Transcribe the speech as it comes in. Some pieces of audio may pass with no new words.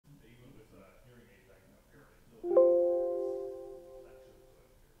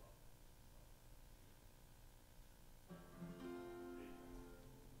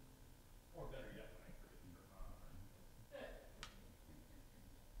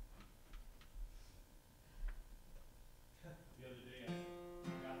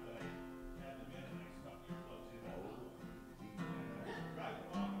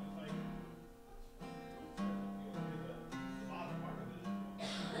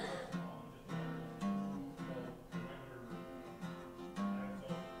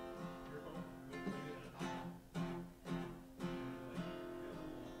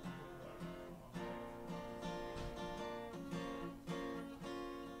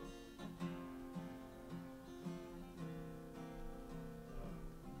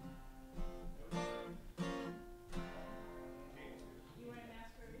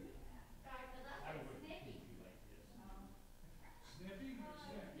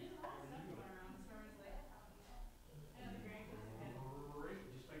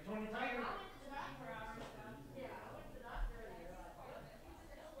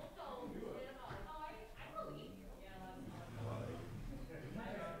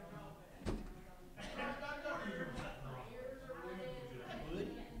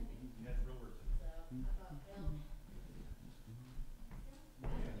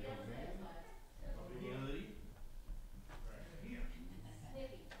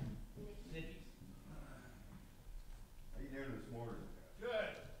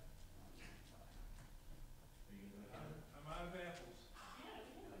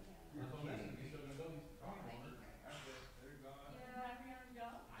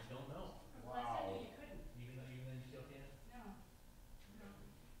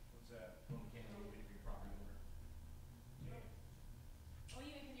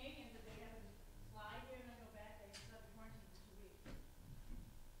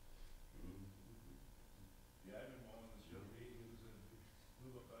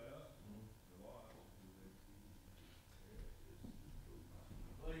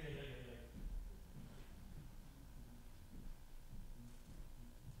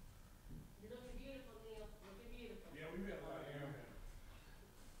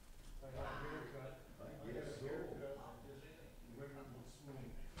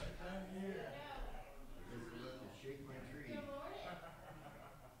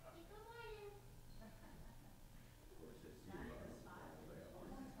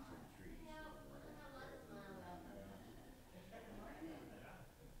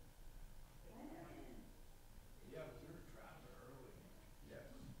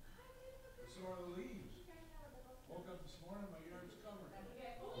one of the leaves. Woke up this morning, my yard's covered. You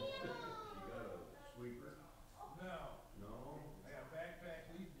got a sweeper? No, No? I got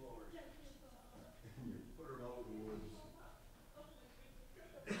backpack leaf blowers. And you put it out in the woods.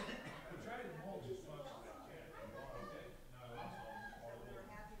 I tried to mulch as much as I can. No, that's all We're over.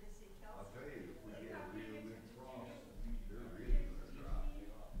 happy to see I'll Kelsey. tell you, if we get a real good frost, they're really gonna drop.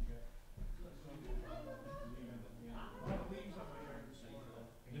 A lot of leaves on my yard this morning.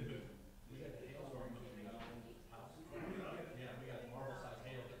 We had a hailstorm coming down the house. Yeah, we got marble sized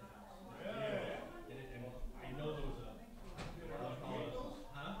hail hitting the house. Yeah. And I know there was a,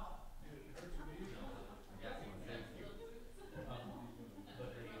 huh? It hurts your knees. Yeah, thank you.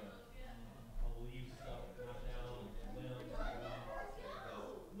 But the, all the leaves stuff knocked down, limbs,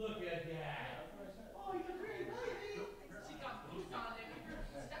 look at that. Oh, you're great, baby. She got boots on and you're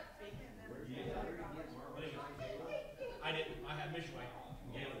stepping. I didn't, I had Mishway,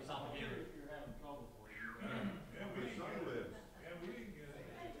 Gaylord, south of Gaylord. Yeah, we Where didn't son get it. lives. Yeah, we didn't get it.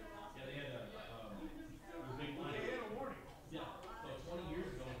 Yeah, they had a, big one. They had a warning. Yeah, so 20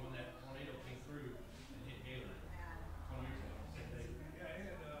 years ago when that tornado came through and hit Gaylord. 20 years ago, same day. Yeah, I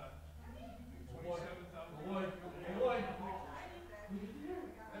had, Oh boy, 27,000. oh boy, oh boy.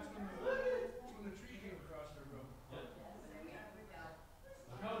 That's when the tree came across the road.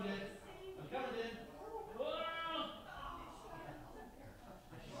 I'm coming in. I'm coming in.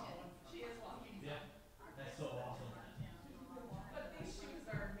 She is walking. Yeah, that's so awesome. But these shoes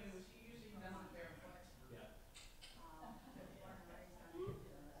are new. She usually doesn't barefoot. Yeah.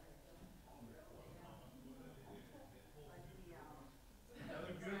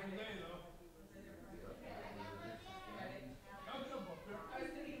 Another beautiful day, though. I'll jump up there. I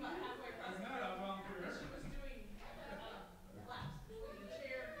was sitting about halfway across If the not, I'll room. volunteer. She was doing laps between the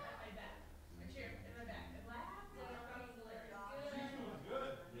chair and my back. My chair and my back. And laps. And I thought it was hilarious. She's doing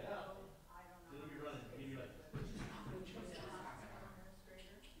good. Yeah. They'll be running. He'd be like,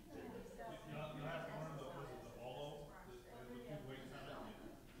 You'll have to learn the ball, the two weights on it, and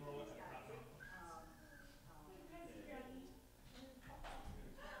throw it and drop it.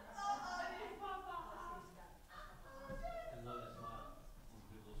 I love that smile.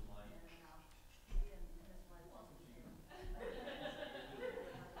 Good little smile.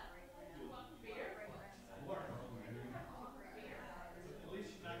 At least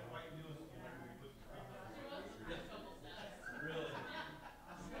she's not quite doing it like we put the stuff on. Really?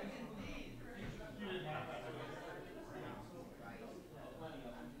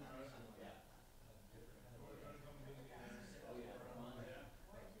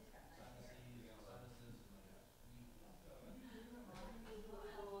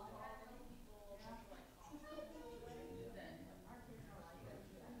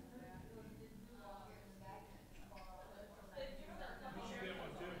 You should get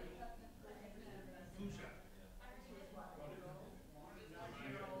one too. Flu shot.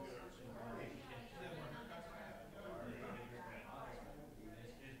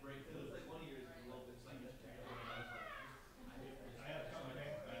 It's great. It looks like one of yours is a little bit like yesterday. I had to tell my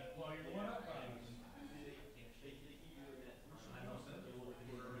bank that, well, you're one up on us.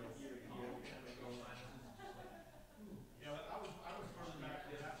 Yeah, but I was further back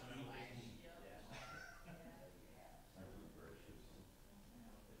than that one.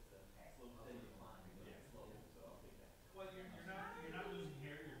 Well, you're not losing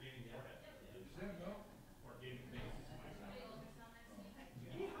hair, you're gaining forehead. Is that go? Or gaining face, is my sound.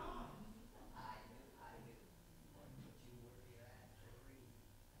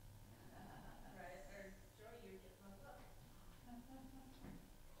 Right. Or Joy, you get bumped up.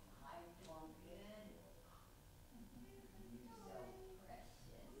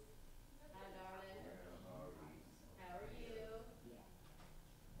 Hi, darling. How are you? No.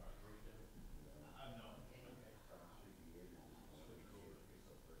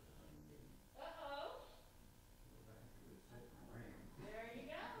 Uh-oh. There you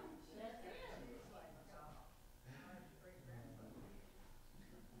go. That's it.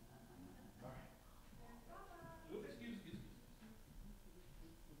 Oops, excuse me.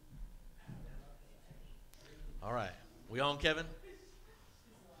 All right. We on, Kevin?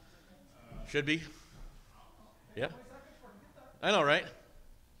 Should be. Yeah? I know, right?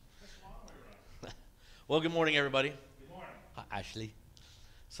 Well, good morning, everybody. Good morning. Hi, Ashley.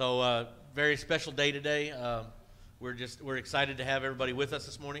 So, very special day today. We're excited to have everybody with us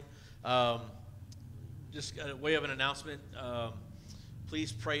this morning. Just a way of an announcement.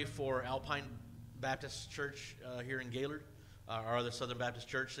 Please pray for Alpine Baptist Church here in Gaylord, our other Southern Baptist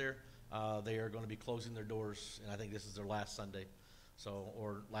Church there. They are going to be closing their doors, and I think this is their last Sunday,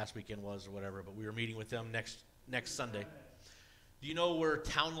 or last weekend was, or whatever. But we are meeting with them next Sunday. Do you know where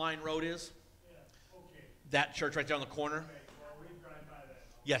Town Line Road is? that church right there on the corner. Okay, well, we drive by that.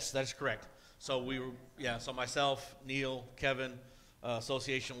 Yes, that is correct. So we were, yeah, so myself, Neil, Kevin,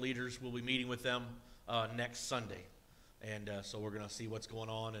 association leaders will be meeting with them next Sunday. And so we're going to see what's going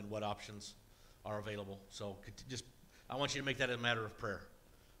on and what options are available. So just, I want you to make that a matter of prayer,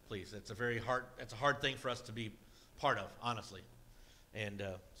 please. It's a hard thing for us to be part of, honestly. And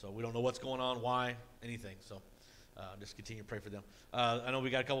so we don't know what's going on, why, anything. So just continue to pray for them. I know we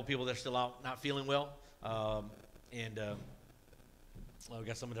got a couple people that are still out not feeling well. We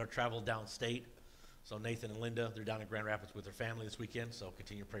got some that are traveled downstate. So Nathan and Linda, they're down in Grand Rapids with their family this weekend. So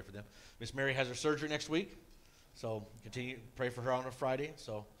continue to pray for them. Miss Mary has her surgery next week. So continue to pray for her on a Friday.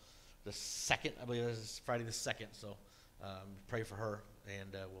 So the 2nd, I believe it's Friday the 2nd. So pray for her,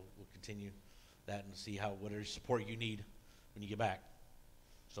 and we'll continue that and see whatever support you need when you get back.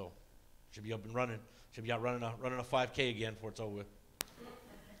 So should be up and running. Should be out running a 5K again before it's over with.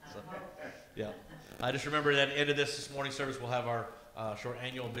 So, yeah. I just remember that at the end of this morning service, we'll have our short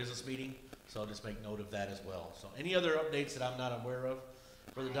annual business meeting. So I'll just make note of that as well. So any other updates that I'm not aware of,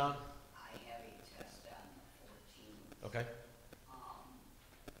 Brother Don? I have a test on the 14th. Okay.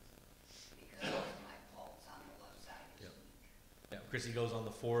 Because my pulse on the left side is Yep. weak. Yeah, Chrissy goes on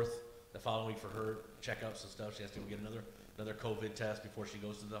the 4th, the following week for her checkups and stuff. She has to go get another COVID test before she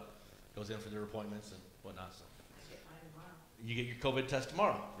goes in for their appointments and whatnot. So I get mine tomorrow. you get your COVID test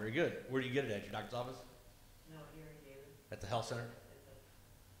tomorrow. Very good. Where do you get it at? Your doctor's office? No, here in David, At the health center? at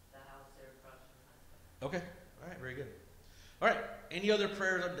the house there across from the hospital. Okay. All right. Very good. All right. Any other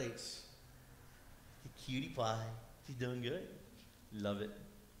prayers updates? Cutie pie. She's doing good. Love it.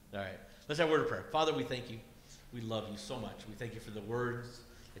 All right. Let's have a word of prayer. Father, we thank you. We love you so much. We thank you for the words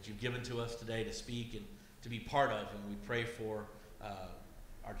that you've given to us today to speak and to be part of. And we pray for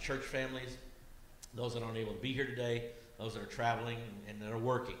our church families, those that aren't able to be here today, those that are traveling and that are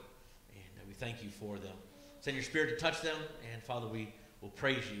working. And we thank you for them. Send your Spirit to touch them. And Father, we will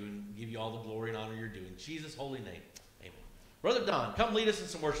praise you and give you all the glory and honor you're doing. In Jesus' holy name, amen. Brother Don, come lead us in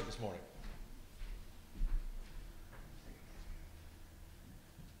some worship this morning.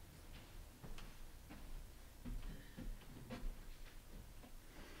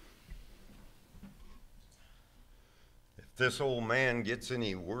 If this old man gets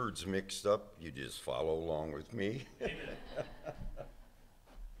any words mixed up, you just follow along with me.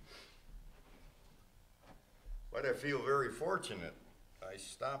 But I feel very fortunate. I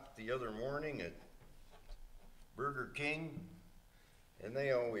stopped the other morning at Burger King, and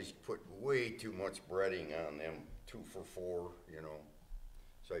they always put way too much breading on them, 2 for $4, you know.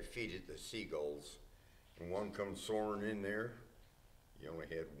 So I feed it to seagulls, and one comes soaring in there. He only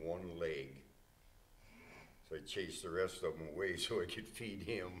had one leg. So I chased the rest of them away so I could feed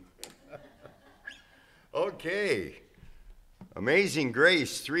him. Okay. Amazing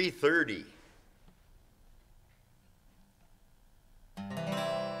Grace 330.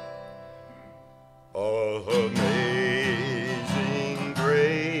 Oh, amazing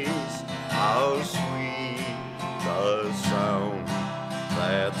grace, how sweet the sound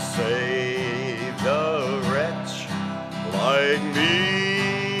that saved a wretch like me.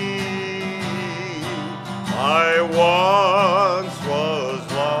 I once was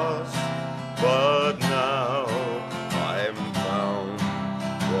lost, but now I'm found.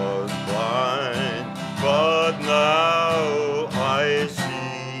 Was blind, but now I see.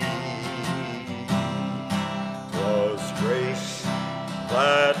 'Twas grace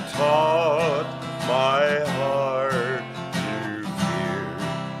that taught my heart to fear,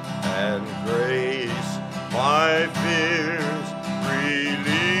 and grace my fears relieved.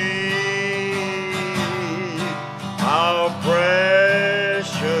 How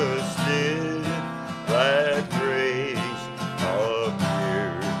precious did that grace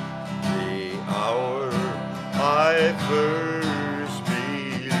appear the hour I first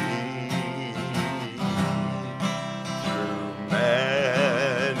believed. Through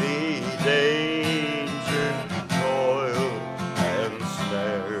many dangers, toil, and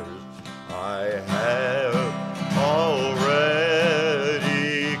snares, I have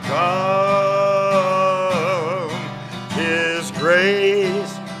already come. His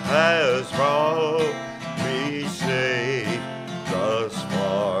grace has brought me safe thus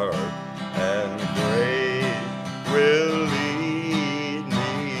far, and grace will lead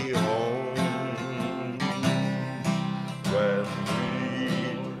me home. When we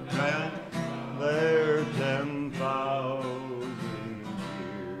met there 10,000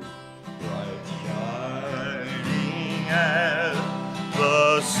 years, bright shining as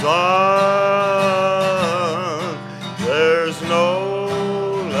the sun, there's no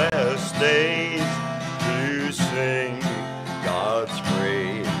less days to sing God's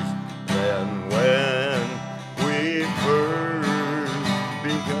praise than when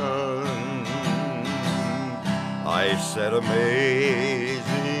said,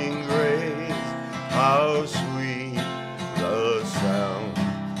 amazing grace, how sweet the sound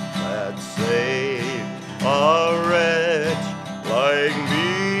that saved a wretch like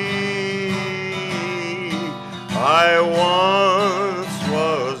me. I once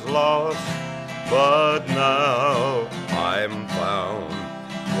was lost, but now I'm found,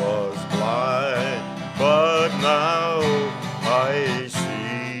 was blind, but now I see.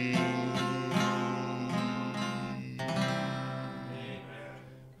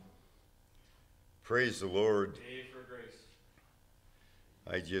 Praise the Lord. Day for grace.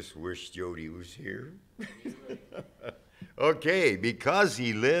 I just wish Jody was here. Okay, because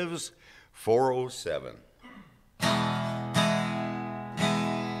he lives, 407.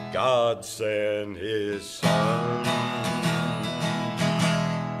 God sent his son.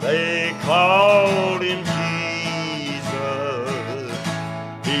 They called him Jesus.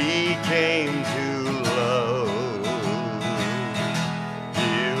 He came to love,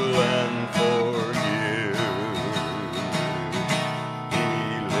 heal and forgive. He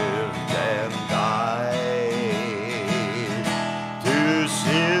lived and died to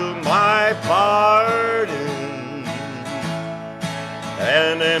seal my pardon.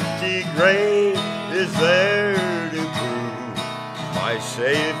 An empty grave is there to prove my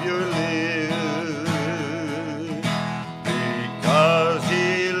Savior lives. Because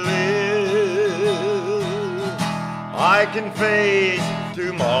he lives, I can face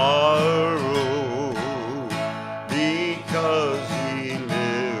tomorrow. Because he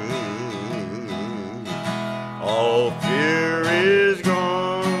lives, all fear is gone.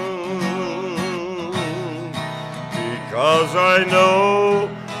 Because I know,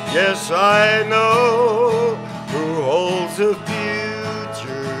 yes I know, who holds the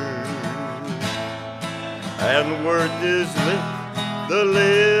future, and worth is the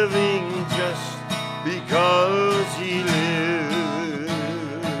living just because he lives.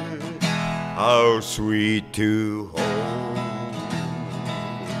 How sweet to hold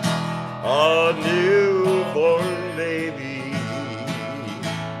a newborn baby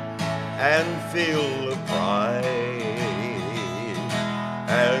and feel the pride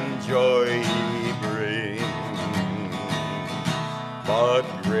and joy he brings, but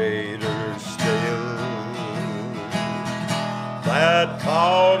greater still, that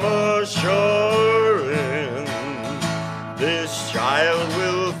calm assurance, this child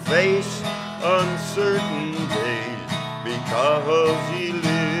will face uncertain days because he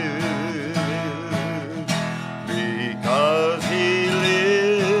lives, because he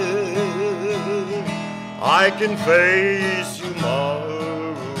lives, I can face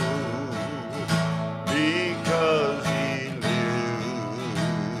tomorrow, because he lives,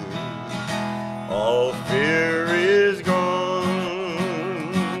 all fear is gone,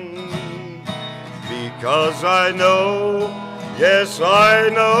 because I know, yes I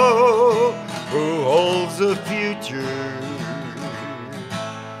know, who holds the future,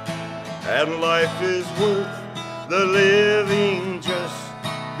 and life is worth the living just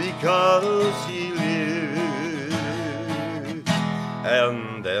because he lives.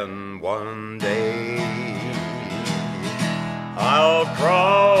 And then one day I'll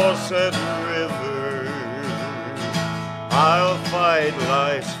cross that river, I'll fight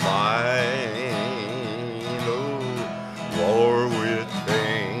life's final war with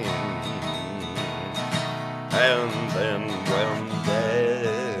pain, and then when death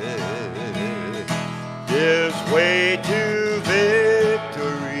gives way to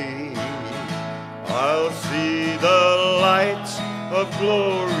victory, I'll see the lights of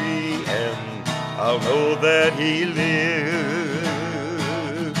glory, and I'll know that he lives.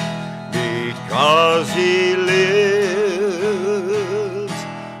 Because he lives,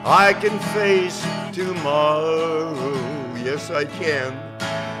 I can face tomorrow. Yes, I can,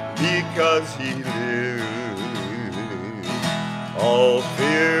 because he lives. All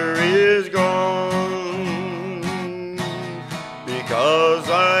fear is gone, because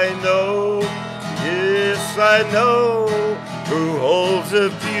I know, yes, I know, who holds the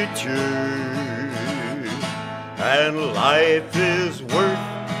future, and life is worth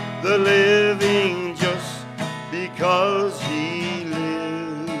the living just because he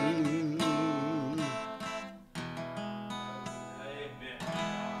lives. Amen.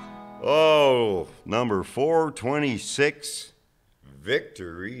 Oh, number 426,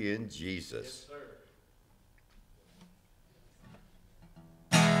 victory in Jesus.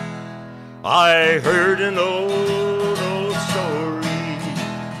 I heard an old story,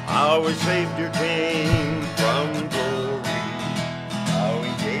 how a Savior came from glory, how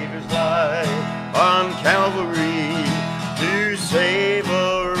he gave his life on Calvary to save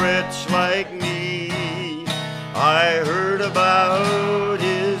a wretch like me. I heard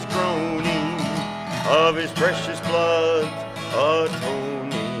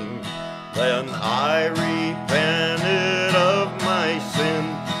Then I repented of my sin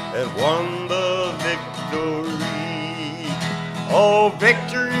and won the victory. Oh,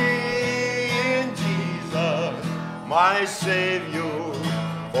 victory in Jesus, my Savior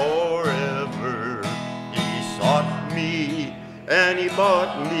forever. He sought me and he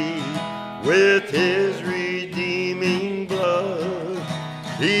bought me with his redeeming blood.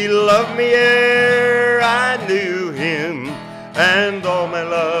 He loved me ere I knew him, and all my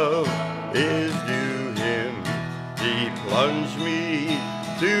love is due him. He plunged me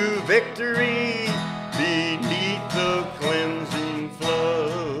to victory beneath the cleansing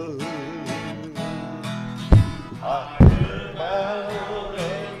flood. I heard about a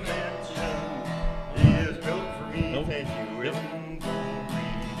mansion he has built for me, thank you, in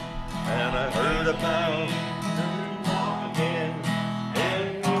glory. And I heard about walk again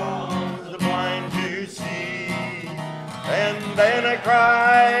and cause the blind to see. And then I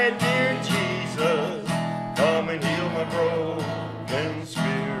cried, dear Jesus, come and heal my broken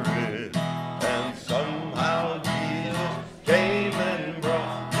spirit. And somehow Jesus came and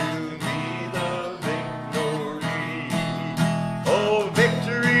brought to me the victory. Oh,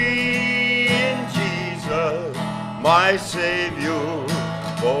 victory in Jesus, my Savior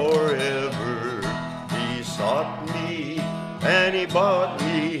forever. He sought me and he bought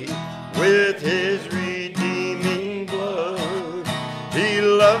me with his redeeming blood. He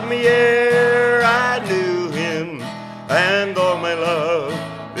loved me ere I knew him, and all my love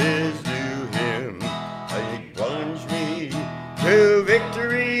is due him. He plunged me to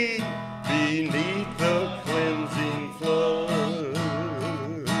victory beneath the cleansing flood.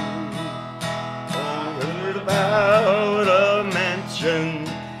 I heard about a mansion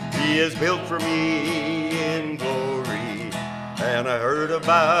he has built for me in glory. And I heard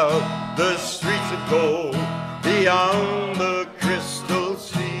about the streets of gold beyond the crystal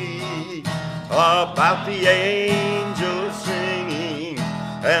sea, about the angels singing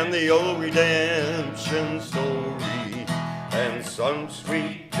and the old redemption story. And some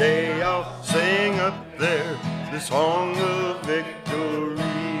sweet day I'll sing up there the song of victory.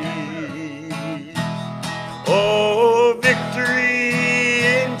 Oh, victory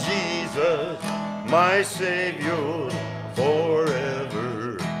in Jesus, my Savior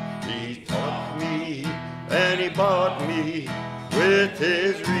forever. He taught me and he bought me with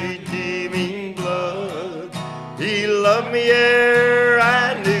his redeeming blood. He loved me ere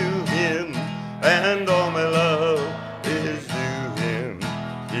I knew him, and all my love is due him.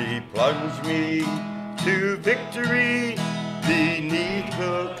 He plunged me to victory beneath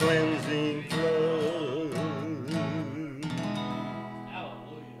the cleansing flood.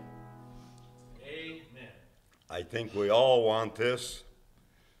 Hallelujah. Amen. I think we all want this.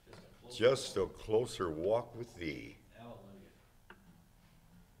 Just a closer walk with thee. Hallelujah.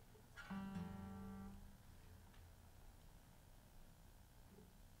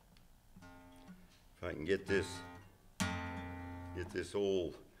 If I can get this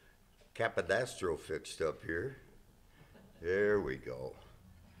old Capodastro fixed up here. There we go.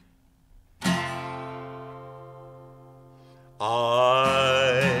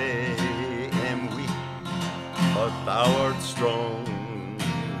 I am weak, but thou art strong.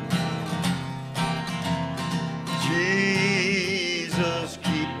 Jesus,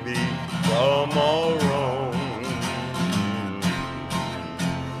 keep me from all wrong.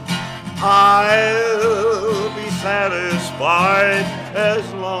 I'll be satisfied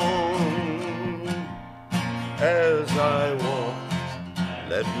as long as I walk.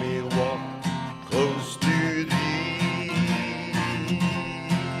 Let me walk close to thee.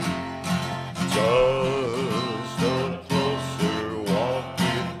 Just a closer walk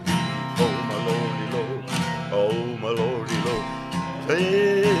with thee. Oh, my Lordy, Lord. Oh, my Lordy, Lord.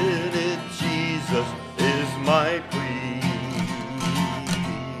 Pleaded Jesus is my plea.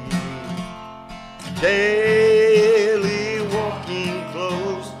 Daily walking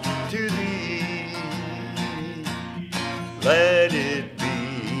close to thee. Let it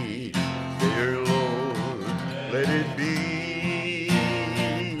be, dear Lord, let it be.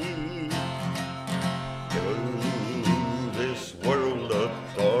 Through this world of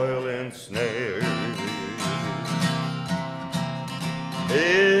toil and snare,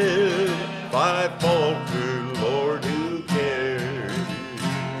 if I falter, Lord, who cares?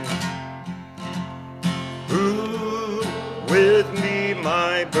 Who with me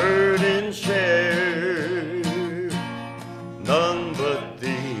my burden share? None but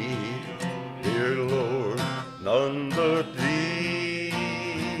thee, dear Lord, none but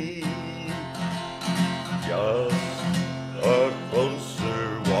thee. Just a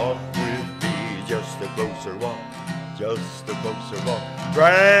closer walk with thee, just a closer walk, just a closer walk.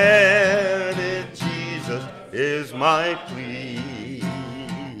 Grant is my plea.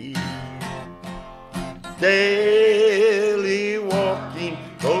 Daily walking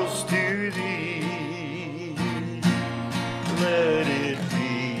close to thee, let it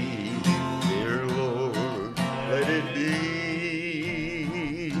be, dear Lord, let it be.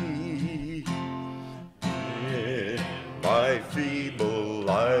 Yeah, my feeble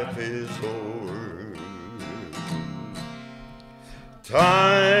life is o'er.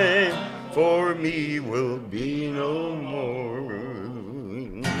 Time for me will be no more.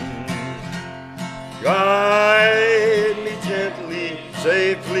 Guide me gently,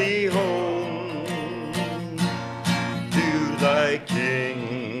 safely home to thy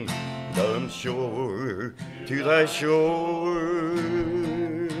kingdom shore, to thy shore.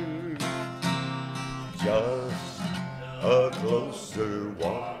 Just a closer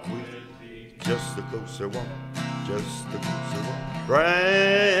walk with thee, just a closer walk, just a closer walk.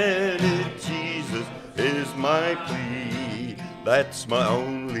 Granted, Jesus is my plea, that's my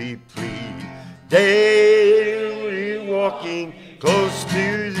only plea. Daily walking close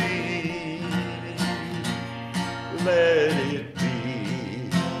to thee, let it be,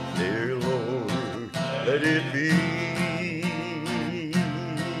 dear Lord, let it be.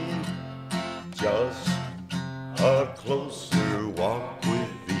 Just a closer walk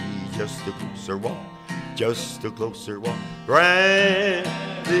with thee, just a closer walk, just a closer walk.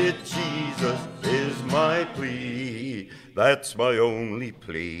 Granted, Jesus is my plea, that's my only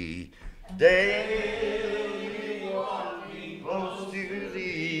plea. Daily walking close to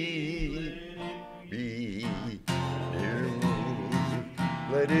thee, be, dear Lord,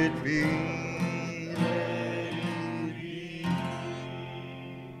 let it be, let it be.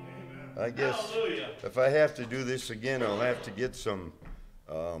 I guess if I have to do this again, I'll have to get some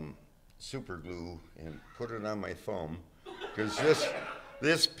super glue and put it on my thumb, because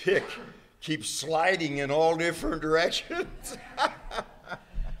this pick keeps sliding in all different directions.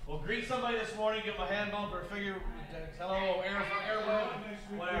 Well, greet somebody this morning, give them a hand bump or a figure, hello, air,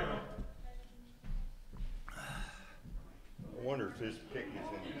 whatever. I wonder if this pick is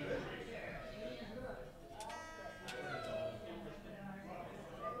any better.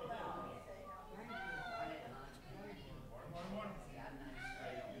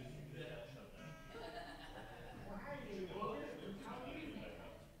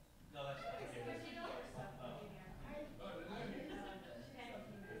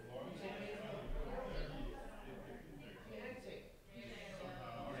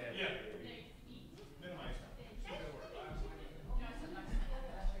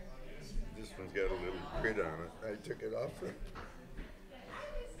 This one's got a little grit on it. I took it off.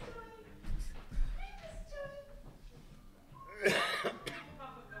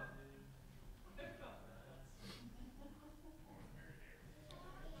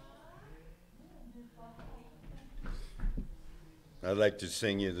 I'd like to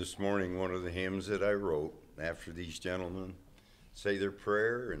sing you this morning one of the hymns that I wrote after these gentlemen say their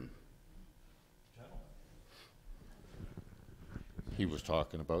prayer. And he was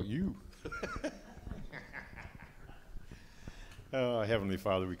talking about you. Heavenly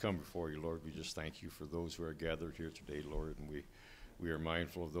Father, we come before you, Lord. We just thank you for those who are gathered here today, Lord, and we are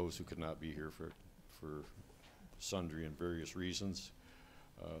mindful of those who could not be here for sundry and various reasons.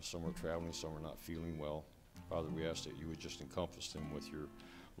 Some are traveling, some are not feeling well. Father, we ask that you would just encompass them with your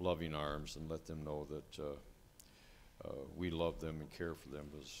loving arms and let them know that we love them and care for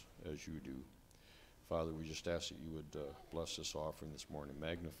them as you do. Father, we just ask that you would bless this offering this morning,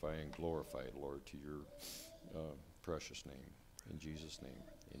 magnify and glorify it, Lord, to your precious name. In Jesus' name,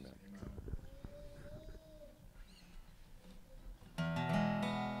 amen.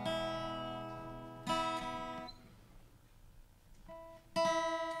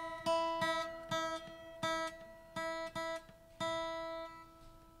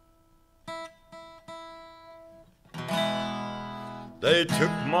 They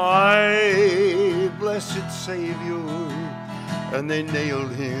took my blessed Savior and they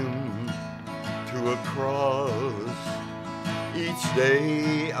nailed him to a cross. Each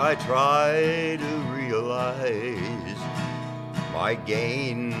day I try to realize my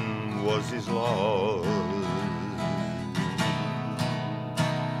gain was his loss.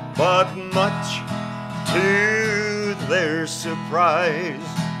 But much to their surprise,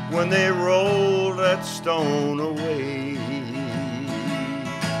 when they rolled that stone away,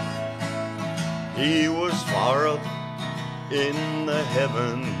 he was far up in the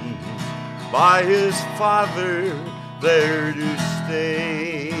heavens by his Father there to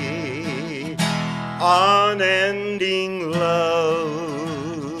stay. Unending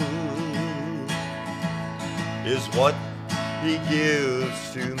love is what he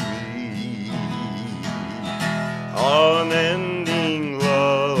gives to me.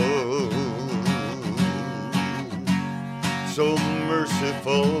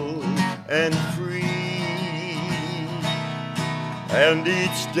 And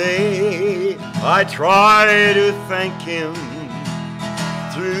each day I try to thank him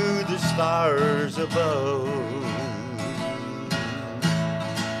through the stars above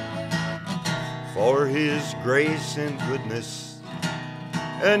for his grace and goodness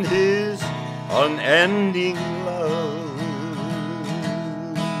and his unending love.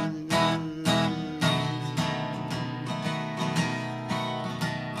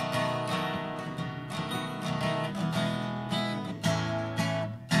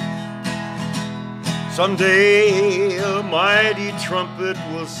 Someday a mighty trumpet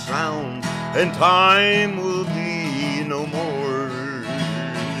will sound and time will be no more.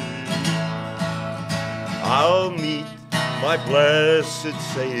 I'll meet my blessed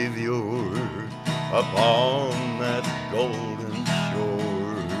Savior upon that golden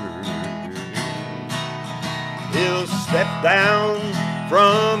shore. He'll step down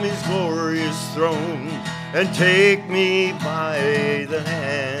from his glorious throne and take me by the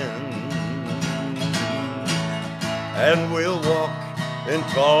hand. And we'll walk and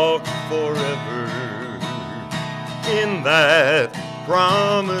talk forever in that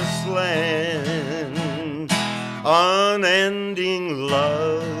promised land. Unending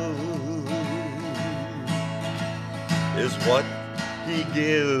love is what he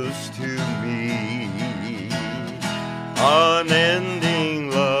gives to me. Unending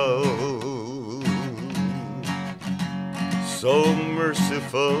love, so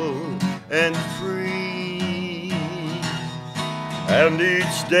merciful and free. And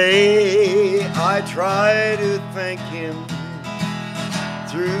each day I try to thank him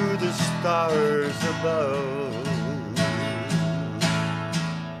through the stars above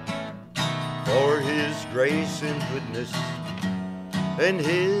for his grace and goodness and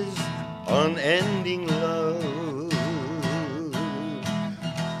his unending love.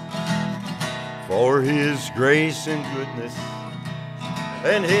 For his grace and goodness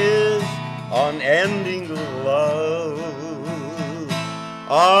and his unending love.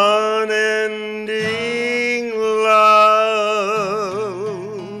 Unending love.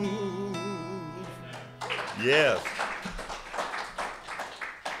 Yes.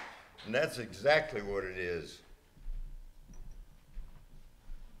 And that's exactly what it is.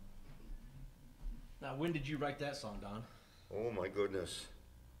 Now, when did you write that song, Don? Oh my goodness.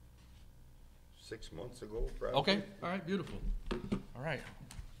 6 months ago, probably. Okay, all right, beautiful. All right.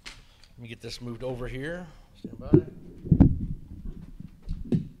 Let me get this moved over here. Stand by.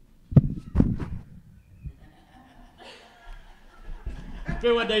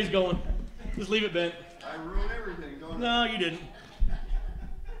 Feel what day's going. Just leave it bent. I ruined everything, don't I? No, you didn't.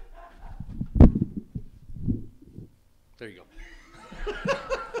 There you go.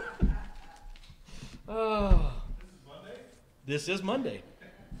 Oh. This is Monday.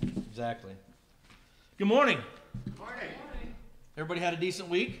 Exactly. Good morning. Good morning. Everybody had a decent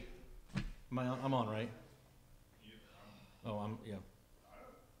week? I'm on, right? Oh, yeah.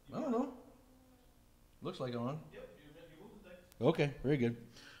 I don't know. Looks like I'm on. Okay, very good.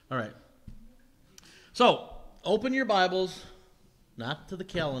 All right. So, open your Bibles, not to the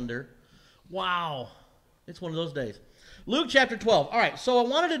calendar. Wow. It's one of those days. Luke chapter 12. All right, so I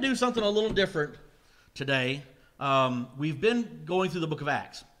wanted to do something a little different today. We've been going through the book of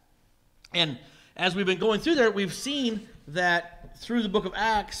Acts. And as we've been going through there, we've seen that through the book of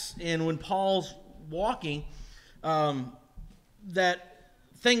Acts and when Paul's walking, that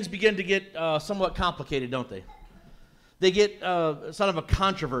things begin to get somewhat complicated, don't they? They get sort of a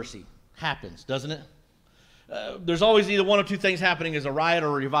controversy happens, doesn't it? There's always either one or two things happening as a riot or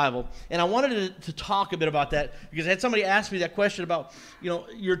a revival. And I wanted to talk a bit about that because I had somebody ask me that question about,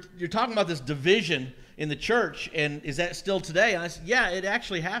 you're talking about this division in the church, and is that still today? And I said, yeah, it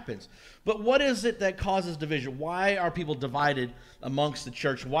actually happens. But what is it that causes division? Why are people divided amongst the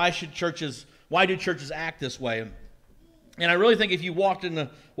church? Why do churches act this way? And I really think if you walk with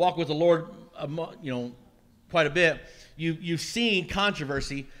the Lord, quite a bit, you've seen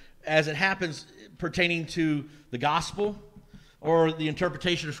controversy as it happens pertaining to the gospel or the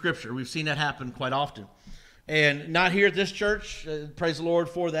interpretation of Scripture. We've seen that happen quite often. And not here at this church, praise the Lord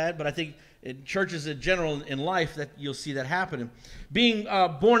for that, but I think in churches in general in life that you'll see that happening. Being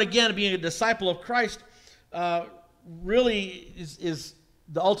born again, being a disciple of Christ, really is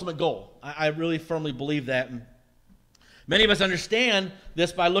the ultimate goal. I really firmly believe that. And many of us understand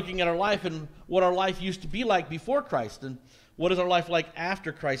this by looking at our life and what our life used to be like before Christ and what is our life like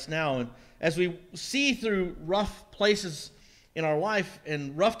after Christ now. And as we see through rough places in our life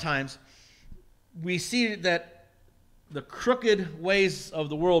and rough times, we see that the crooked ways of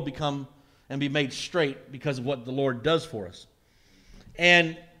the world become and be made straight because of what the Lord does for us.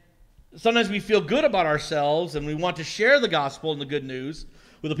 And Sometimes we feel good about ourselves and we want to share the gospel and the good news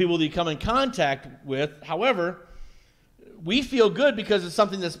with the people that you come in contact with. However, we feel good because it's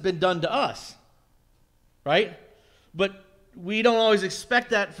something that's been done to us, right? But we don't always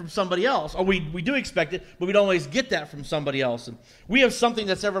expect that from somebody else. Or we do expect it, but we don't always get that from somebody else. And we have something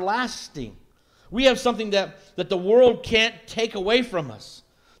that's everlasting. We have something that the world can't take away from us.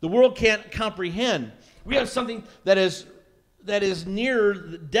 The world can't comprehend. We have something that is nearer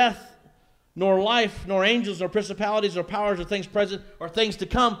death, nor life, nor angels, nor principalities, or powers, or things present, or things to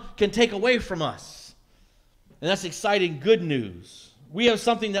come can take away from us. And that's exciting good news. We have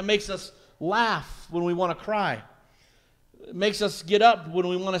something that makes us laugh when we want to cry. It makes us get up when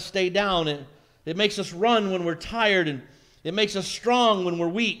we want to stay down. It makes us run when we're tired, and it makes us strong when we're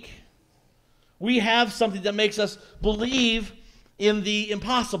weak. We have something that makes us believe in the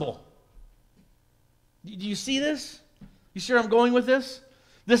impossible. Do you see this? You see where I'm going with this?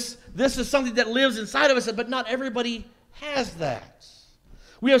 This is something that lives inside of us, but not everybody has that.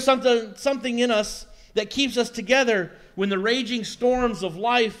 We have something in us that keeps us together when the raging storms of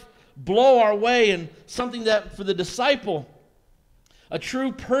life blow our way, and something that for the disciple, a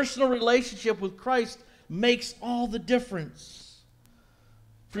true personal relationship with Christ makes all the difference.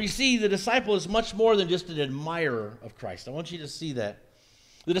 For you see, the disciple is much more than just an admirer of Christ. I want you to see that.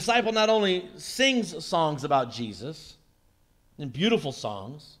 The disciple not only sings songs about Jesus, and beautiful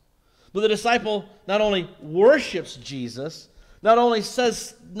songs, but the disciple not only worships Jesus, not only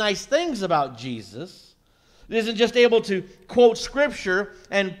says nice things about Jesus, it isn't just able to quote Scripture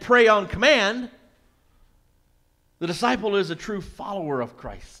and pray on command. The disciple is a true follower of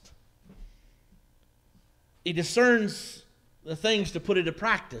Christ. He discerns the things to put into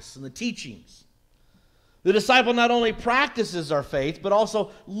practice and the teachings. The disciple not only practices our faith, but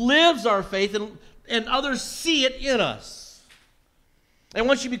also lives our faith, and others see it in us. And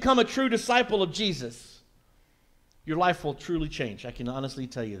once you become a true disciple of Jesus, your life will truly change. I can honestly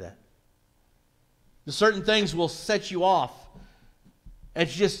tell you that. The certain things will set you off. It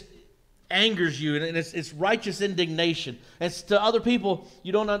just angers you, and it's righteous indignation. It's to other people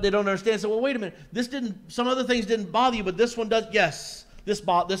they don't understand. So, well, wait a minute. Some other things didn't bother you, but this one does. Yes, this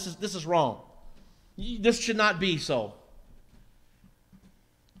is wrong. This should not be so.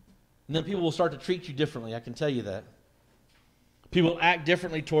 And then people will start to treat you differently. I can tell you that. People act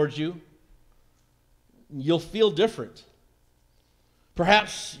differently towards you. You'll feel different.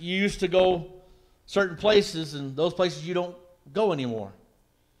 Perhaps you used to go certain places, and those places you don't go anymore.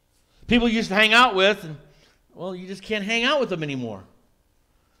 People you used to hang out with, and, well, you just can't hang out with them anymore.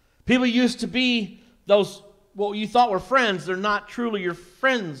 People used to be those, what you thought were friends, they're not truly your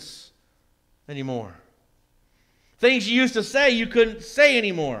friends anymore. Things you used to say, you couldn't say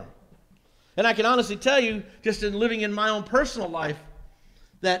anymore. And I can honestly tell you, just in living in my own personal life,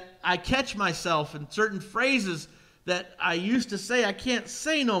 that I catch myself in certain phrases that I used to say I can't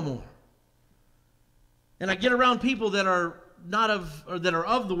say no more. And I get around people that are that are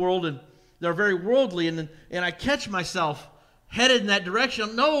of the world, and they're very worldly, and I catch myself headed in that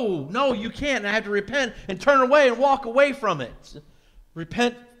direction. No, you can't. And I have to repent and turn away and walk away from it.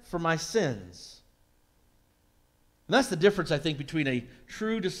 Repent for my sins. And that's the difference, I think, between a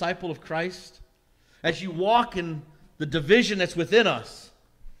true disciple of Christ. As you walk in the division that's within us,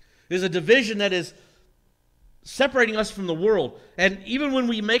 there's a division that is separating us from the world. And even when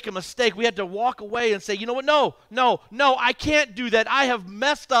we make a mistake, we have to walk away and say, you know what, no, I can't do that. I have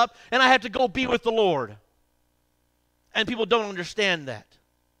messed up, and I have to go be with the Lord. And people don't understand that.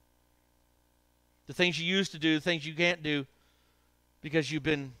 The things you used to do, the things you can't do, because you've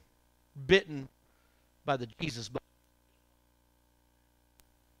been bitten by the Jesus bug.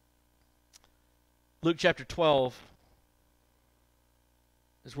 Luke chapter 12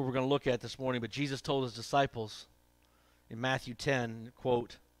 is what we're going to look at this morning. But Jesus told his disciples in Matthew 10,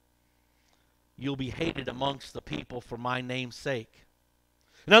 quote, "You'll be hated amongst the people for my name's sake."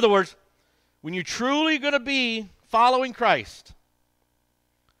 In other words, when you're truly going to be following Christ,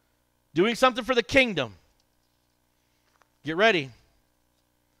 doing something for the kingdom, get ready.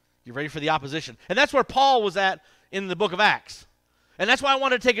 Get ready for the opposition. And that's where Paul was at in the book of Acts. And that's why I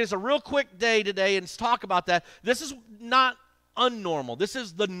wanted to take just a real quick day today and talk about that. This is not unnormal. This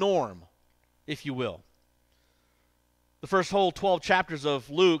is the norm, if you will. The first whole 12 chapters of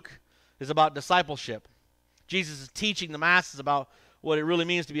Luke is about discipleship. Jesus is teaching the masses about what it really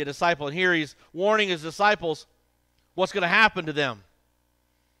means to be a disciple. And here he's warning his disciples what's going to happen to them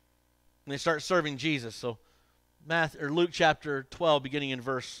when they start serving Jesus. So Luke chapter 12, beginning in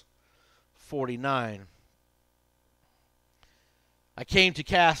verse 49. I came to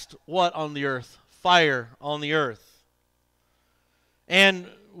cast what on the earth? Fire on the earth. And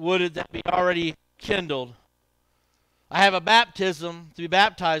would that be already kindled. I have a baptism to be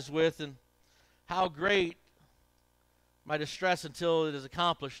baptized with, and how great my distress until it is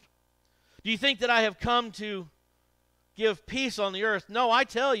accomplished. Do you think that I have come to give peace on the earth? No, I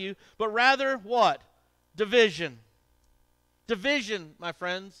tell you, but rather what? Division. Division, my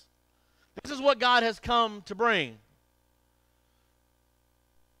friends. This is what God has come to bring.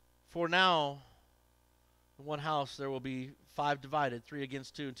 For now, in one house there will be 5 divided, 3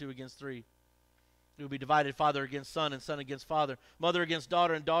 against 2 and 2 against 3. It will be divided, father against son and son against father, mother against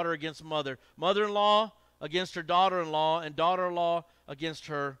daughter and daughter against mother, mother-in-law against her daughter-in-law, and daughter-in-law against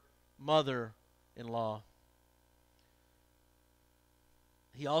her mother-in-law.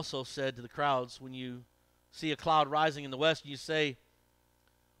 He also said to the crowds, when you see a cloud rising in the west, you say,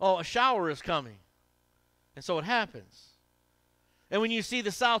 oh, a shower is coming. And so it happens. And when you see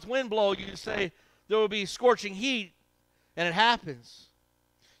the south wind blow, you say, there will be scorching heat, and it happens.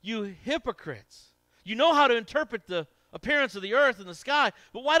 You hypocrites. You know how to interpret the appearance of the earth and the sky,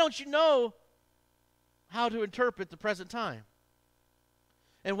 but why don't you know how to interpret the present time?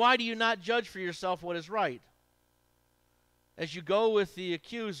 And why do you not judge for yourself what is right? As you go with the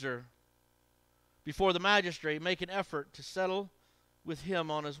accuser before the magistrate, make an effort to settle with him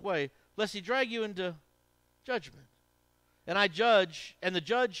on his way, lest he drag you into judgment. And I judge, and the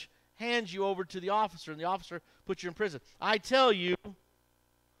judge hands you over to the officer, and the officer puts you in prison. I tell you,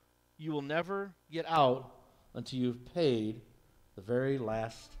 you will never get out until you've paid the very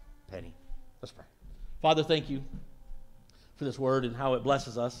last penny. Let's pray. Father, thank you for this word and how it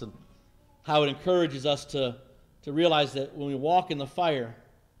blesses us and how it encourages us to realize that when we walk in the fire,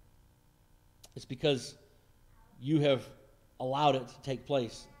 it's because you have allowed it to take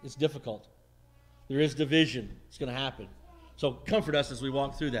place. It's difficult. There is division. It's going to happen. So comfort us as we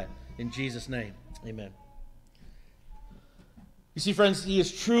walk through that. In Jesus' name, amen. You see, friends, he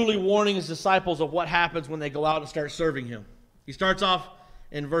is truly warning his disciples of what happens when they go out and start serving him. He starts off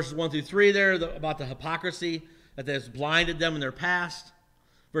in verses 1 through 3 there about the hypocrisy that has blinded them in their past.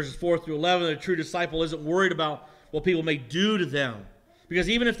 Verses 4 through 11, the true disciple isn't worried about what people may do to them. Because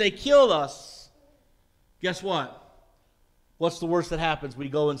even if they kill us, guess what? What's the worst that happens? We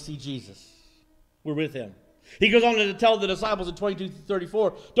go and see Jesus. We're with him. He goes on to tell the disciples in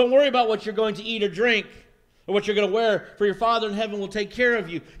 22-34, don't worry about what you're going to eat or drink or what you're going to wear, for your Father in heaven will take care of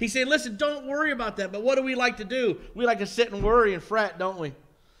you. He's saying, listen, don't worry about that. But what do we like to do? We like to sit and worry and fret, don't we?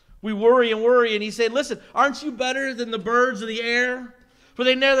 We worry and worry. And he's saying, listen, aren't you better than the birds of the air? For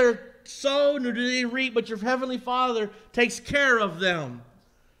they neither sow nor do they reap, but your heavenly Father takes care of them.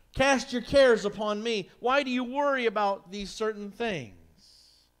 Cast your cares upon me. Why do you worry about these certain things?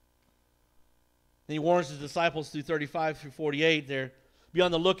 And he warns his disciples through 35 through 48 there. Be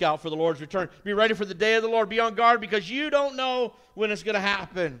on the lookout for the Lord's return. Be ready for the day of the Lord. Be on guard because you don't know when it's going to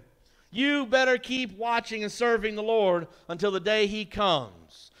happen. You better keep watching and serving the Lord until the day he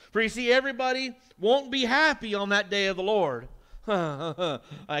comes. For you see, everybody won't be happy on that day of the Lord.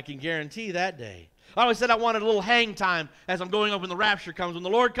 I can guarantee that day. I always said I wanted a little hang time as I'm going up when the rapture comes. When the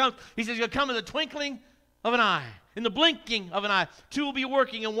Lord comes, he says he'll come in the twinkling of an eye. In the blinking of an eye. 2 will be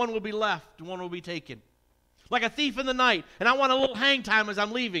working and 1 will be left and 1 will be taken. Like a thief in the night. And I want a little hang time as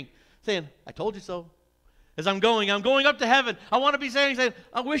I'm leaving. Saying, I told you so. As I'm going up to heaven. I want to be saying,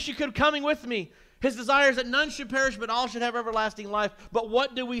 I wish you could be coming with me. His desire is that none should perish, but all should have everlasting life. But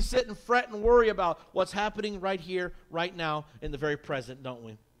what do we sit and fret and worry about? What's happening right here, right now, in the very present, don't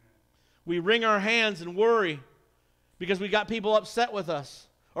we? We wring our hands and worry because we got people upset with us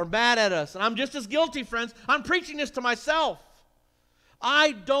or mad at us. And I'm just as guilty, friends. I'm preaching this to myself.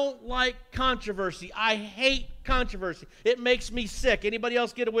 I don't like controversy. I hate controversy. It makes me sick. Anybody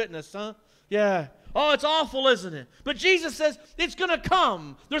else get a witness, huh? Yeah. Oh, it's awful, isn't it? But Jesus says it's going to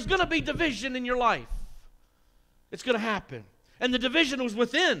come. There's going to be division in your life. It's going to happen. And the division was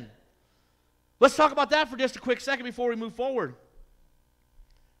within. Let's talk about that for just a quick second before we move forward.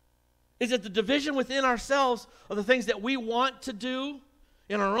 Is it the division within ourselves of the things that we want to do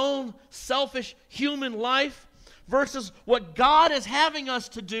in our own selfish human life versus what God is having us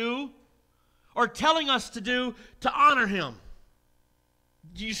to do or telling us to do to honor him?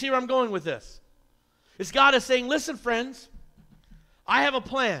 Do you see where I'm going with this? It's God is saying, listen, friends, I have a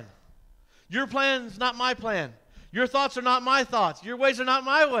plan. Your plan is not my plan. Your thoughts are not my thoughts. Your ways are not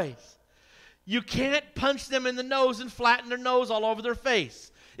my ways. You can't punch them in the nose and flatten their nose all over their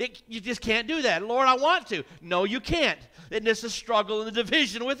face. You just can't do that. Lord, I want to. No, you can't. And this is struggle and the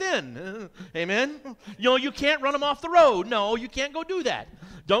division within. Amen? You can't run them off the road. No, you can't go do that.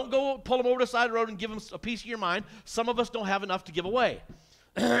 Don't go pull them over to the side of the road and give them a piece of your mind. Some of us don't have enough to give away.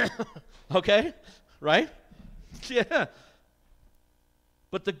 Okay? Right? Yeah.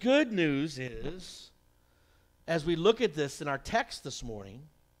 But the good news is, as we look at this in our text this morning,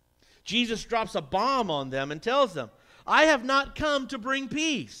 Jesus drops a bomb on them and tells them, I have not come to bring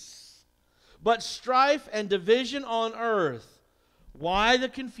peace, but strife and division on earth. Why the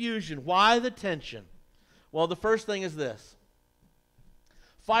confusion? Why the tension? Well, the first thing is this.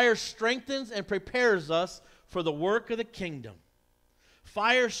 Fire strengthens and prepares us for the work of the kingdom.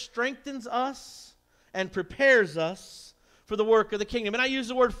 Fire strengthens us and prepares us for the work of the kingdom. And I use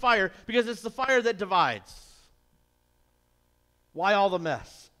the word fire because it's the fire that divides. Why all the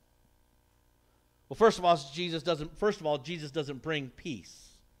mess? Well, first of all, Jesus doesn't bring peace.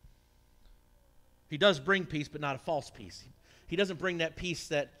 He does bring peace, but not a false peace. He doesn't bring that peace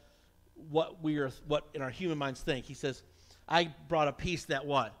that what in our human minds think. He says, I brought a peace that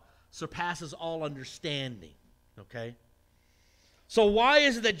what? Surpasses all understanding. Okay? So why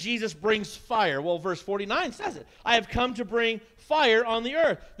is it that Jesus brings fire? Well, verse 49 says it. I have come to bring fire on the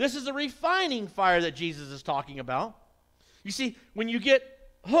earth. This is the refining fire that Jesus is talking about. You see, when you get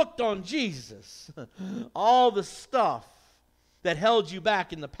hooked on Jesus, all the stuff that held you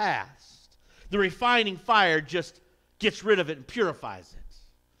back in the past, the refining fire just gets rid of it and purifies it.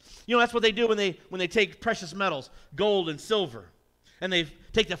 You know, that's what they do when they take precious metals, gold and silver, and they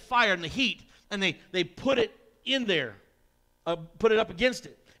take the fire and the heat, and they put it in there, put it up against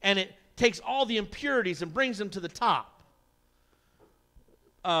it, and it takes all the impurities and brings them to the top.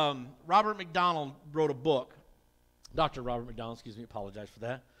 Robert McDonald wrote a book, Dr. Robert McDonald, apologize for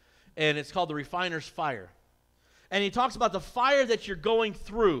that, and it's called The Refiner's Fire. And he talks about the fire that you're going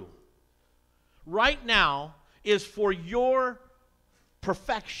through right now is for your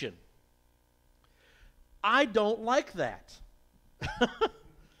perfection. I don't like that.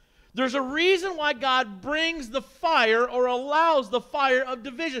 There's a reason why God brings the fire or allows the fire of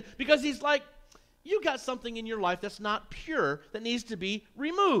division, because he's like, you got something in your life that's not pure that needs to be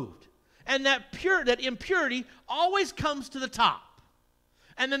removed. And that impurity always comes to the top.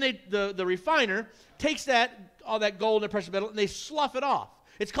 And then the refiner takes all that gold and precious metal and they slough it off.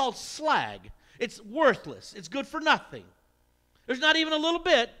 It's called slag. It's worthless. It's good for nothing. There's not even a little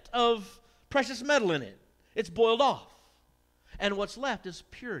bit of precious metal in it. It's boiled off. And what's left is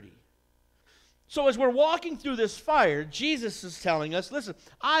purity. So as we're walking through this fire, Jesus is telling us, listen,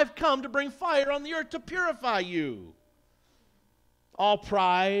 I've come to bring fire on the earth to purify you. All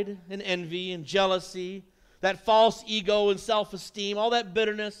pride and envy and jealousy, that false ego and self-esteem, all that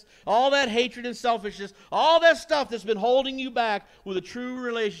bitterness, all that hatred and selfishness, all that stuff that's been holding you back with a true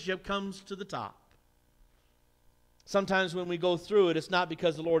relationship comes to the top. Sometimes when we go through it, it's not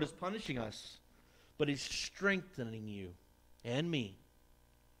because the Lord is punishing us, but he's strengthening you and me.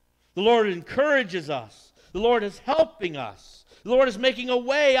 The Lord encourages us. The Lord is helping us. The Lord is making a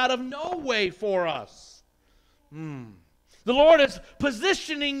way out of no way for us. The Lord is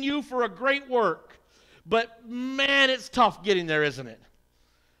positioning you for a great work. But man, it's tough getting there, isn't it?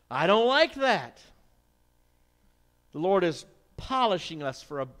 I don't like that. The Lord is polishing us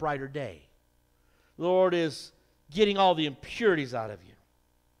for a brighter day. The Lord is getting all the impurities out of you.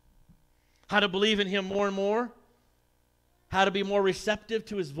 How to believe in him more and more. How to be more receptive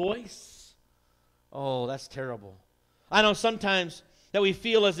to his voice. Oh, that's terrible. I know sometimes that we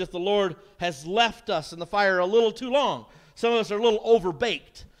feel as if the Lord has left us in the fire a little too long. Some of us are a little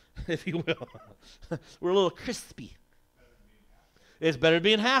overbaked, if you will. We're a little crispy. It's better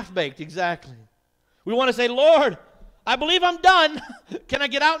being half-baked, exactly. We want to say, Lord, I believe I'm done. Can I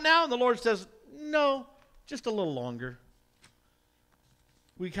get out now? And the Lord says, no, just a little longer.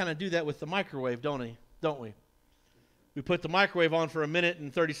 We kind of do that with the microwave, don't we? We put the microwave on for a minute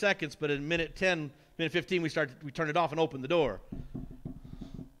and 30 seconds, but in minute 10, minute 15, we turn it off and open the door.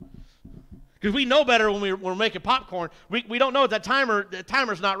 Because we know better when we're making popcorn. We don't know the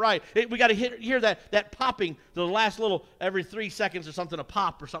timer's not right. We got to hear that popping, the last little, every 3 seconds or something, a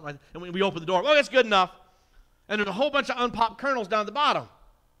pop or something like that. And we open the door. Oh, that's good enough. And there's a whole bunch of unpopped kernels down at the bottom.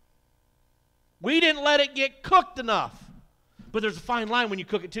 We didn't let it get cooked enough. But there's a fine line when you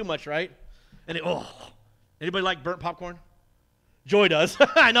cook it too much, right? And anybody like burnt popcorn? Joy does.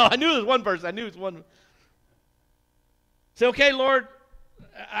 I know. I knew there was one person. I knew it was one. Say, okay, Lord,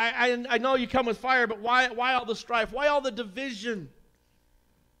 I know you come with fire, but why all the strife? Why all the division?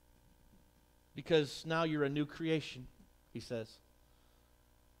 Because now you're a new creation, he says.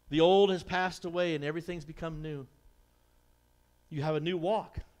 The old has passed away and everything's become new. You have a new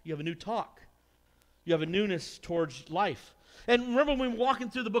walk. You have a new talk. You have a newness towards life. And remember when we were walking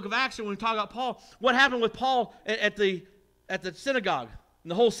through the book of Acts and when we talk about Paul, what happened with Paul at the synagogue in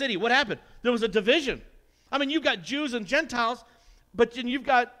the whole city? What happened? There was a division. I mean, you've got Jews and Gentiles, but then you've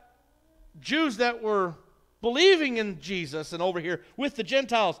got Jews that were believing in Jesus and over here with the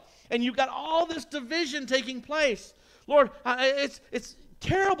Gentiles. And you've got all this division taking place. Lord, it's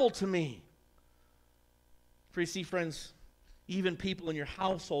terrible to me. For you see, friends, even people in your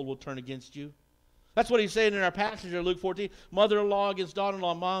household will turn against you. That's what he's saying in our passage in Luke 14. Mother-in-law against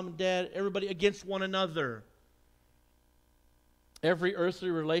daughter-in-law, mom and dad, everybody against one another. Every earthly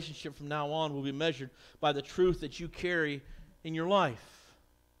relationship from now on will be measured by the truth that you carry in your life.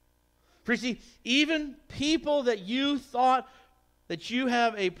 For you see, even people that you thought that you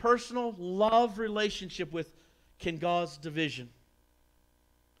have a personal love relationship with can cause division.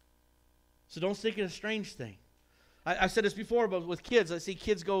 So don't think it a strange thing. I said this before, but with kids, I see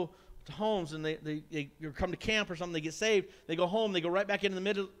kids go to homes and they come to camp or something, they get saved, they go home, they go right back into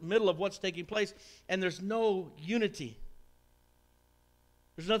the middle of what's taking place, and there's no unity.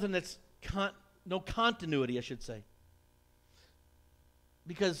 There's nothing that's, no continuity, I should say.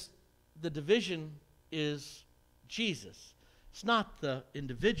 Because the division is Jesus. It's not the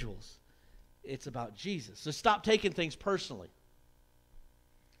individuals. It's about Jesus. So stop taking things personally.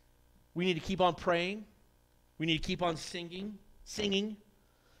 We need to keep on praying. We need to keep on singing.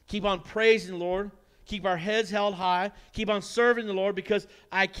 Keep on praising the Lord. Keep our heads held high. Keep on serving the Lord, because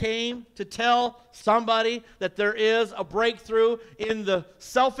I came to tell somebody that there is a breakthrough in the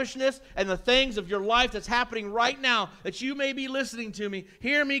selfishness and the things of your life that's happening right now, that you may be listening to me.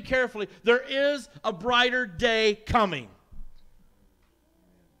 Hear me carefully. There is a brighter day coming.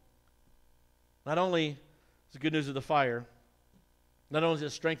 Not only is the good news of the fire, not only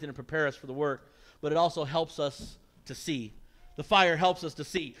does it strengthen and prepare us for the work, but it also helps us to see. The fire helps us to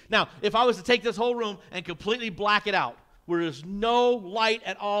see. Now, if I was to take this whole room and completely black it out, where there's no light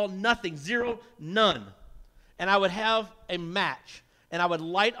at all, nothing, zero, none, and I would have a match, and I would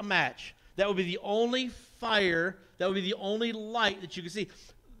light a match, that would be the only fire, that would be the only light that you can see.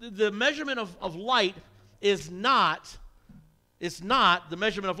 The measurement of light is not, it's not the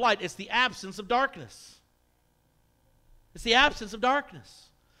measurement of light, it's the absence of darkness. It's the absence of darkness.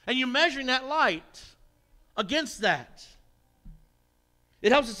 And you're measuring that light against that.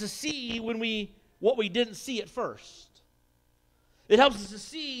 It helps us to see what we didn't see at first. It helps us to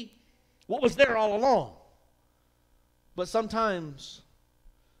see what was there all along. But sometimes,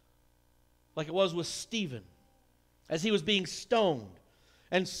 like it was with Stephen, as he was being stoned,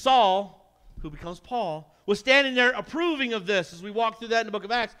 and Saul, who becomes Paul, was standing there approving of this as we walk through that in the book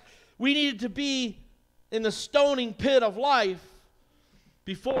of Acts. We needed to be in the stoning pit of life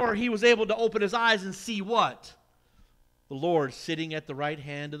before he was able to open his eyes and see what? The Lord sitting at the right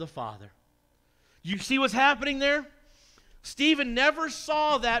hand of the Father. You see what's happening there? Stephen never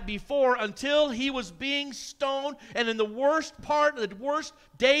saw that before until he was being stoned, and in the worst part, the worst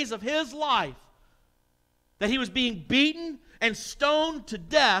days of his life, that he was being beaten and stoned to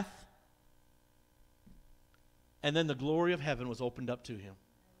death, and then the glory of heaven was opened up to him.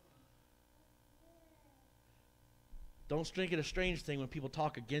 Don't think it a strange thing when people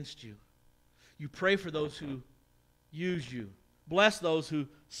talk against you. You pray for those who use you. Bless those who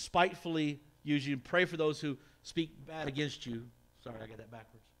spitefully use you. Pray for those who speak bad against you. Sorry, I got that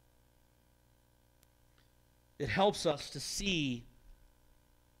backwards. It helps us to see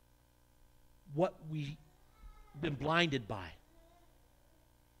what we've been blinded by.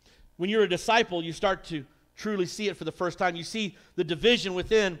 When you're a disciple, you start to truly see it for the first time. You see the division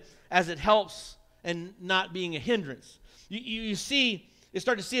within as it helps and not being a hindrance. You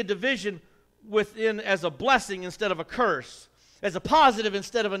start to see a division within as a blessing instead of a curse, as a positive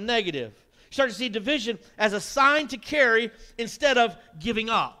instead of a negative. You start to see division as a sign to carry instead of giving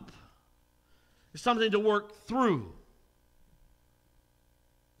up. It's something to work through.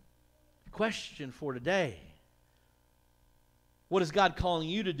 Question for today: what is God calling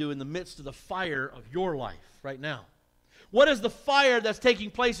you to do in the midst of the fire of your life right now? What is the fire that's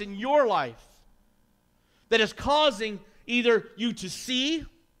taking place in your life that is causing either you to see,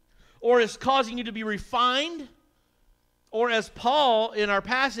 or is causing you to be refined, or as Paul in our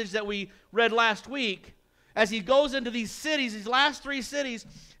passage that we read last week, as he goes into these cities, these last 3 cities,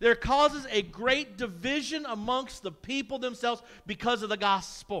 there causes a great division amongst the people themselves because of the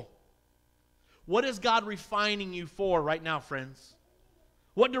gospel. What is God refining you for right now, friends?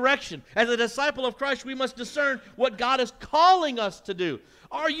 What direction? As a disciple of Christ, we must discern what God is calling us to do.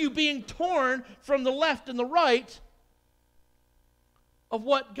 Are you being torn from the left and the right of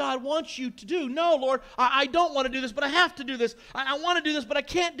what God wants you to do? No, Lord, I don't want to do this, but I have to do this. I want to do this, but I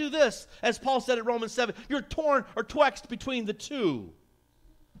can't do this. As Paul said in Romans 7, you're torn or twixt between the two.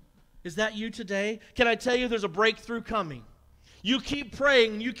 Is that you today? Can I tell you there's a breakthrough coming? You keep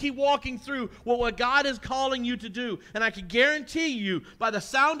praying, and you keep walking through what God is calling you to do. And I can guarantee you, by the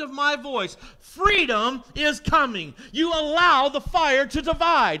sound of my voice, freedom is coming. You allow the fire to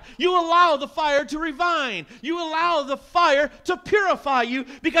divide. You allow the fire to refine. You allow the fire to purify you,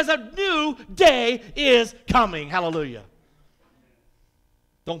 because a new day is coming. Hallelujah.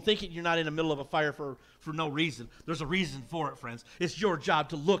 Don't think you're not in the middle of a fire for no reason. There's a reason for it, friends. It's your job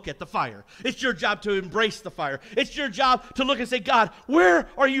to look at the fire. It's your job to embrace the fire. It's your job to look and say, God, where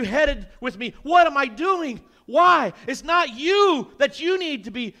are you headed with me? What am I doing? Why? It's not you that you need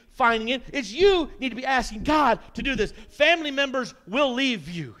to be finding it. It's you need to be asking God to do this. Family members will leave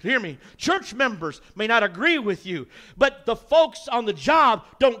you. Hear me. Church members may not agree with you, but the folks on the job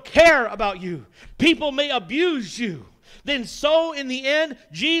don't care about you. People may abuse you. Then so in the end,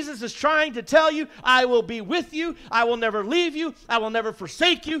 Jesus is trying to tell you, I will be with you. I will never leave you. I will never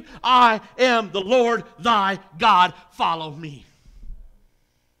forsake you. I am the Lord thy God. Follow me.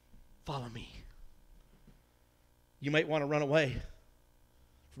 Follow me. You might want to run away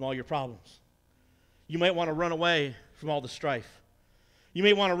from all your problems. You might want to run away from all the strife. You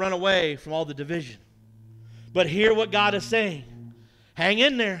may want to run away from all the division. But hear what God is saying. Hang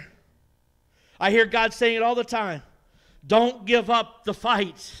in there. I hear God saying it all the time. Don't give up the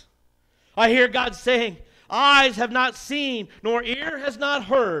fight. I hear God saying, eyes have not seen, nor ear has not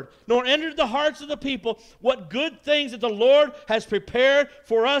heard, nor entered the hearts of the people what good things that the Lord has prepared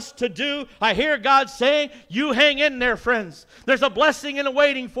for us to do. I hear God saying, you hang in there, friends. There's a blessing and a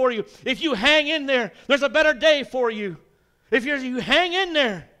waiting for you. If you hang in there, there's a better day for you. If you hang in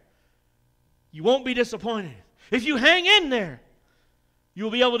there, you won't be disappointed. If you hang in there, you will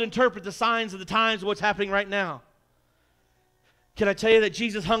be able to interpret the signs of the times of what's happening right now. Can I tell you that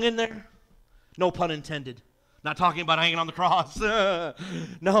Jesus hung in there? No pun intended. Not talking about hanging on the cross.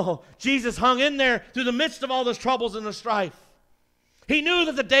 No, Jesus hung in there through the midst of all those troubles and the strife. He knew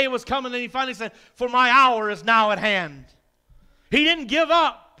that the day was coming, and he finally said, for my hour is now at hand. He didn't give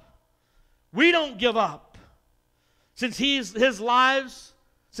up. We don't give up. Since his lives,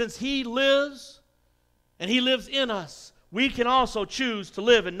 since he lives, and he lives in us, we can also choose to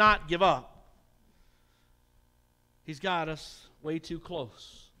live and not give up. He's got us way too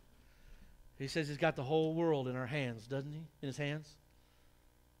close. He says he's got the whole world in our hands, doesn't he? In his hands.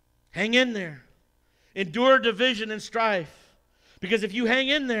 Hang in there. Endure division and strife. Because if you hang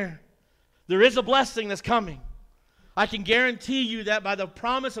in there, there is a blessing that's coming. I can guarantee you that by the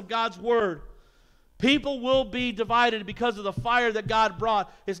promise of God's word, people will be divided because of the fire that God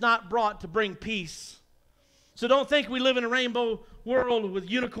brought. It's not brought to bring peace. So don't think we live in a rainbow world with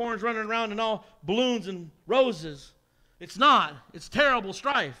unicorns running around and all balloons and roses. It's not. It's terrible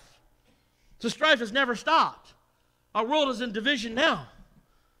strife. So strife has never stopped. Our world is in division now.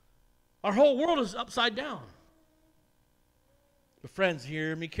 Our whole world is upside down. But friends,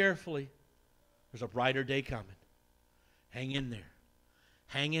 hear me carefully. There's a brighter day coming. Hang in there.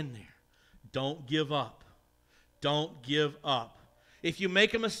 Hang in there. Don't give up. Don't give up. If you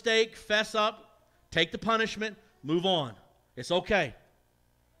make a mistake, fess up, take the punishment, move on. It's okay.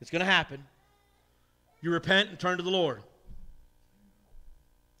 It's going to happen. You repent and turn to the Lord.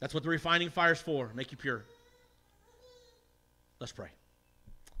 That's what the refining fire is for, make you pure. Let's pray.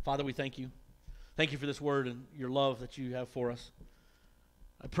 Father, we thank you. Thank you for this word and your love that you have for us.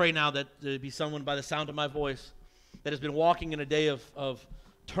 I pray now that there be someone by the sound of my voice that has been walking in a day of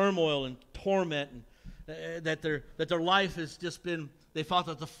turmoil and torment, and that their life has just been, they thought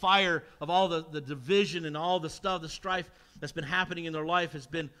that the fire of all the division and all the stuff, the strife that's been happening in their life has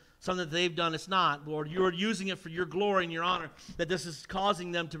been something that they've done. It's not, Lord. You're using it for your glory and your honor, that this is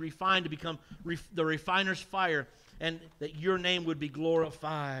causing them to refine, to become the refiner's fire, and that your name would be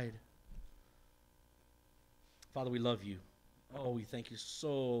glorified. Father, we love you. Oh, we thank you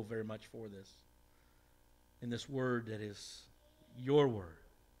so very much for this. In this word that is your word.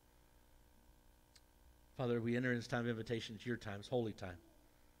 Father, we enter in this time of invitation. It's your time. It's holy time.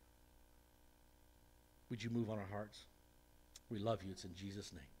 Would you move on our hearts? We love you. It's in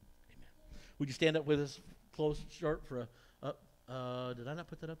Jesus' name. Would you stand up with us, close, short, for did I not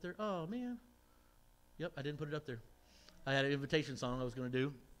put that up there? Oh, man. Yep, I didn't put it up there. I had an invitation song I was going to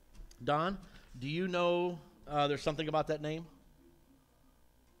do. Don, do you know there's something about that name?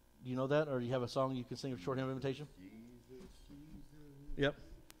 Do you know that? Or do you have a song you can sing, a short hymn of invitation? Jesus, Jesus. Yep.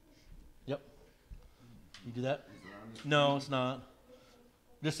 Yep. You do that? No, it's not.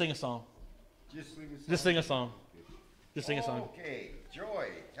 Just sing a song. Just sing a song. Just sing a song. Just sing a song. Okay, Joy,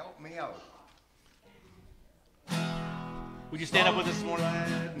 help me out. Would you stand up with us this morning?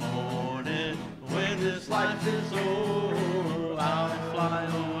 Glad morning, when this life is over, I'll fly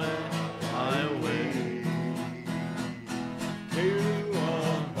away, fly away.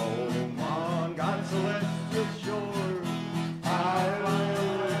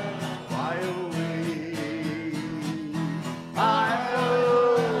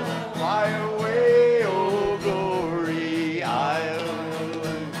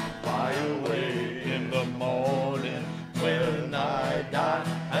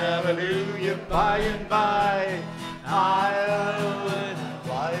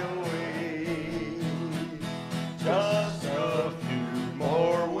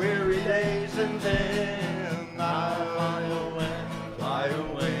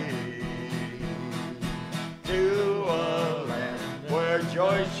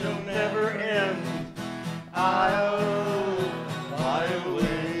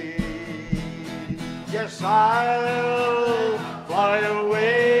 Yes, I'll fly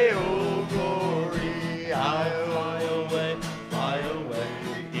away, oh glory. I'll fly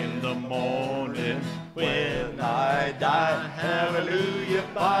away in the morning when I die. Hallelujah,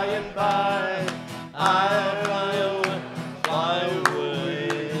 by and by. I'll fly away, fly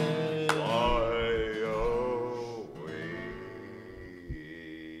away, fly away.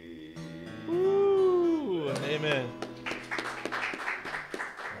 Woo, amen.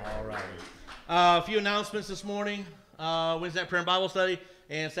 All right. A few announcements this morning. Wednesday night prayer and Bible study,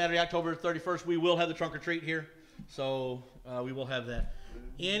 and Saturday, October 31st, we will have the trunk or treat here. So we will have that.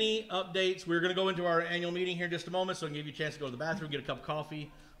 Any updates? We're going to go into our annual meeting here in just a moment, so I can give you a chance to go to the bathroom, get a cup of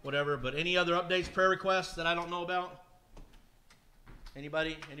coffee, whatever. But any other updates, prayer requests that I don't know about?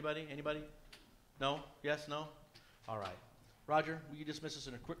 Anybody? No? Yes? No? All right. Roger, will you dismiss us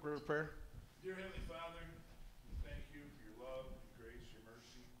in a quick word of prayer? Dear Heavenly Father,